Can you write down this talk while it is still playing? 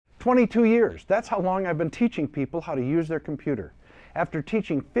22 years. That's how long I've been teaching people how to use their computer. After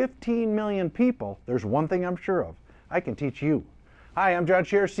teaching 15 million people, there's one thing I'm sure of. I can teach you. Hi, I'm John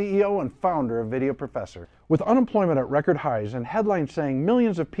Scherer, CEO and founder of Video Professor. With unemployment at record highs and headlines saying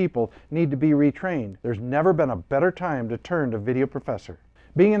millions of people need to be retrained, there's never been a better time to turn to Video Professor.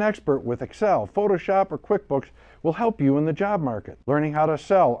 Being an expert with Excel, Photoshop, or QuickBooks will help you in the job market. Learning how to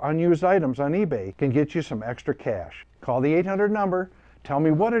sell unused items on eBay can get you some extra cash. Call the 800 number, tell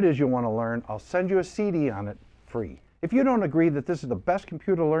me what it is you want to learn, I'll send you a CD on it free. If you don't agree that this is the best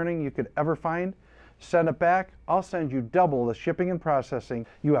computer learning you could ever find, send it back. I'll send you double the shipping and processing.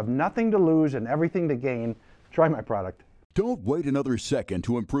 You have nothing to lose and everything to gain. Try my product. Don't wait another second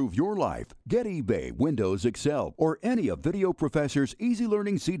to improve your life. Get eBay, Windows, Excel, or any of Video Professor's easy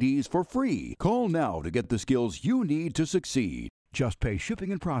learning CDs for free. Call now to get the skills you need to succeed. Just pay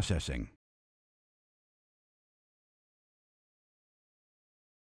shipping and processing.